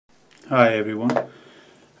Hi everyone,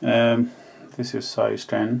 this is size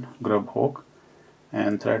 10 grub hook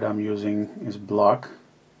and thread I'm using is black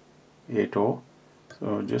 8/0.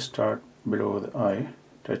 So just start below the eye,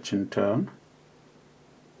 touch and turn,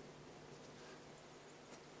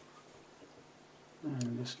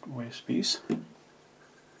 and just waist piece.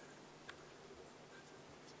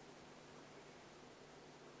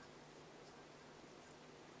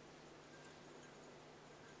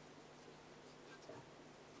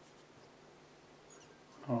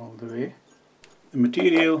 All the way. The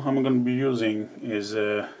material I'm going to be using is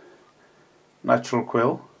a natural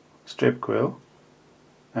quill, strip quill,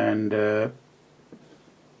 and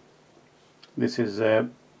this is a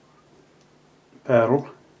pearl,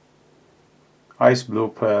 ice blue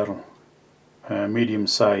pearl, medium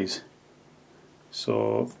size.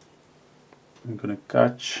 So I'm going to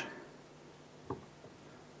catch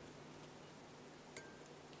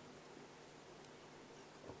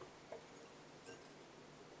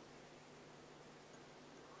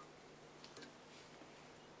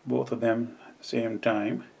both of them at the same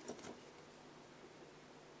time.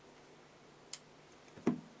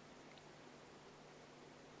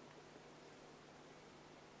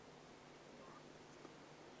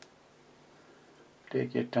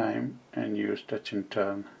 Take your time and use touch and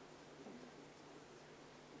turn.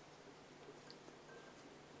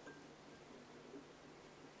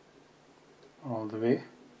 All the way.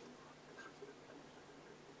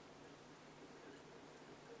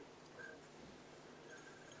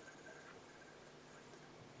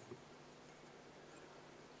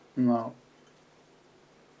 Now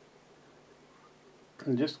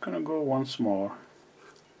I'm just going to go once more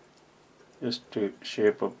just to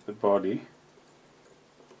shape up the body,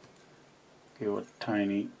 give a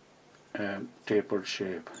tiny tapered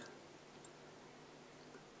shape.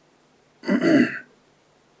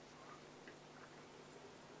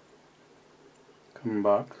 Come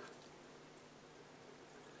back.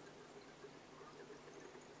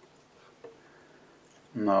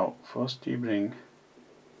 Now first you bring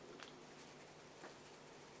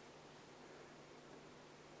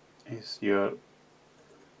is your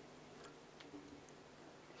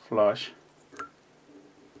flush. I'm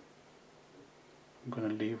going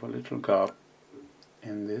to leave a little gap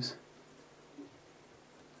in this.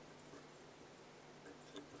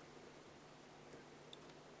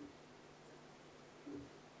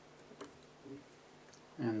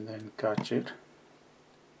 And then catch it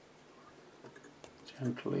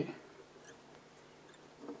gently.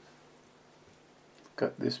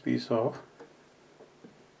 Cut this piece off.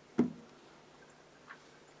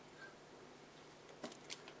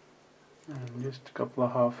 And just a couple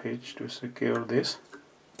of half hitch to secure this.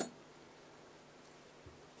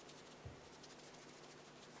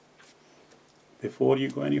 Before you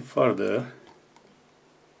go any further,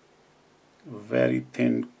 a very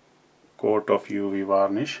thin coat of UV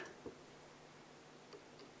varnish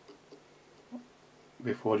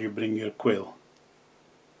before you bring your quill.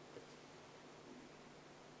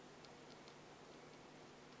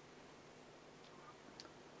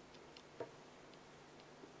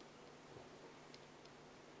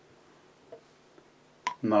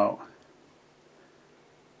 Now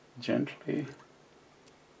gently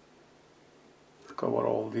cover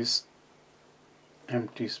all this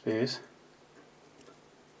empty space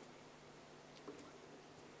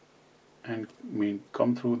and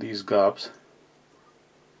come through these gaps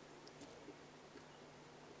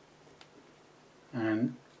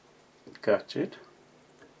and catch it.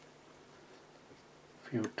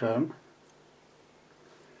 Few turn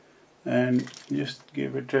and just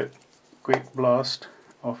give it a quick blast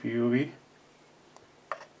of UV.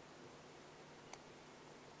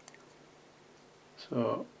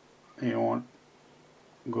 So you won't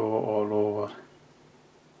go all over.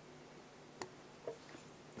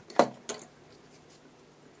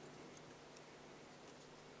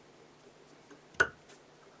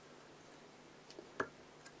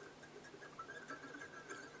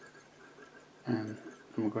 And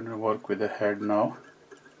I'm going to work with the head now.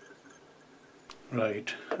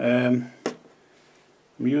 Right, I'm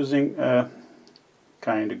using a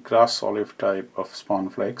kind of grass olive type of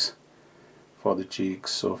Spanflex for the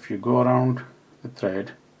cheeks. So if you go around the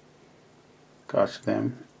thread, catch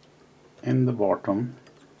them in the bottom,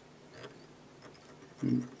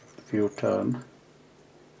 if you turn,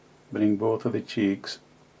 bring both of the cheeks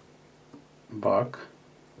back,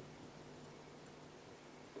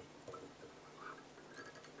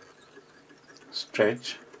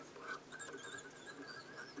 stretch,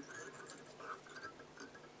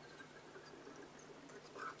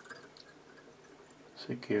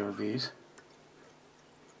 secure these,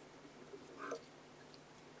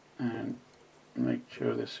 and make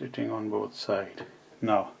sure they're sitting on both sides.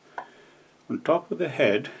 Now on top of the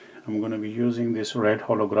head I'm going to be using this red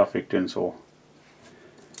holographic tinsel.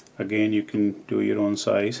 Again, you can do your own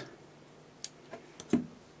size.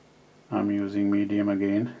 I'm using medium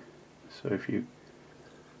again, so if you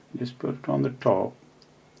just put it on the top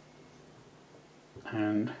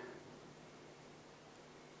and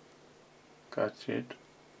catch it,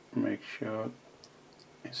 make sure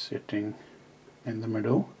it's sitting in the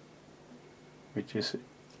middle, which is,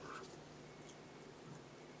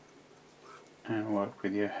 and work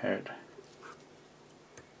with your head.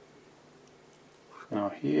 Now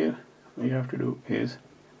here what you have to do is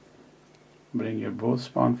bring your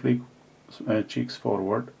both Spanflex cheeks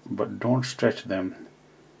forward, but don't stretch them.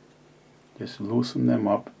 Just loosen them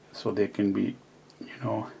up so they can be, you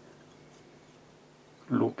know,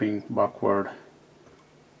 looping backward,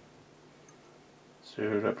 so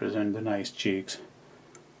you represent the nice cheeks.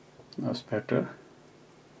 That's better.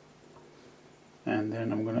 And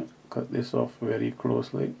then I'm gonna cut this off very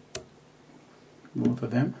closely, both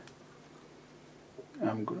of them.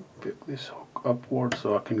 I'm gonna pick this hook upward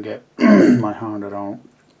so I can get my hand around,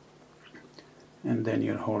 and then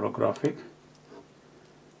your holographic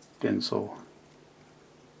tinsel.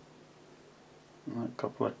 A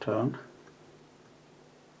couple of turns,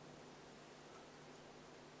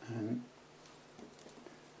 and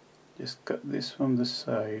just cut this from the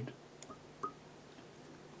side.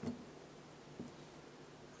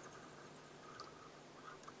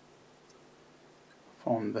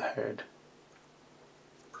 Form the head.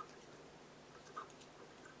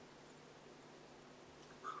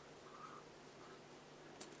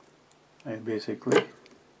 And basically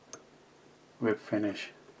whip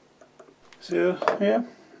finish. So yeah,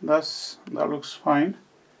 that looks fine.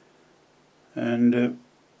 And I'm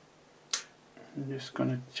just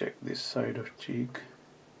gonna check this side of cheek.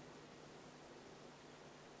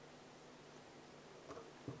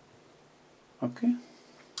 Okay.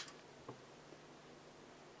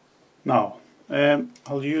 Now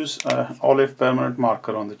I'll use olive permanent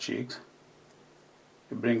marker on the cheeks.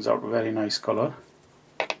 It brings out very nice color.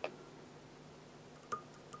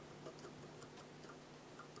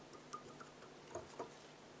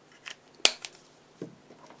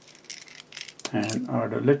 And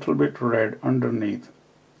add a little bit red underneath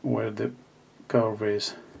where the curve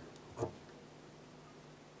is,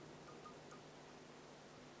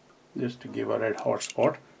 just to give a red hot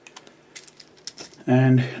spot.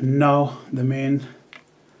 And now the main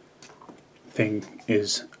thing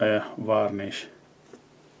is a varnish.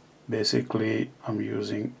 Basically I'm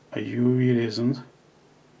using a UV resin,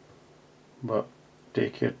 but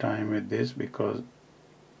take your time with this because,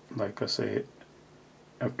 like I say,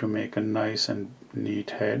 have to make a nice and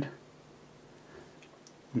neat head.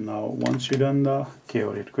 Now once you're done that,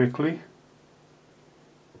 cure it quickly.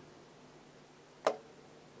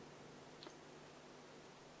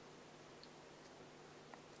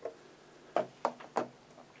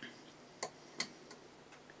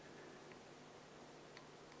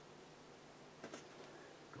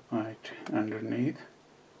 Right, underneath.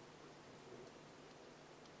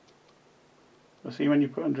 See, when you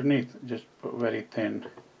put underneath, just put very thin.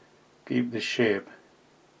 Keep the shape.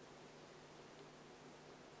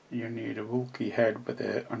 You need a bulky head, but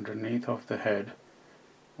the underneath of the head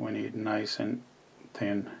we need nice and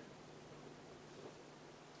thin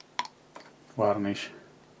varnish.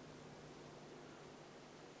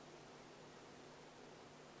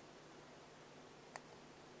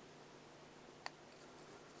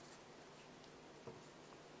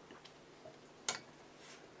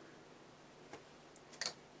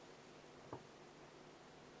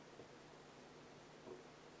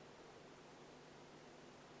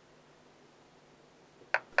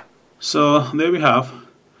 So there we have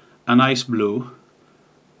a nice blue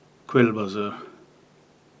quill buzzer.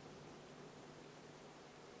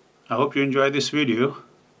 I hope you enjoyed this video.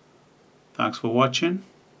 Thanks for watching.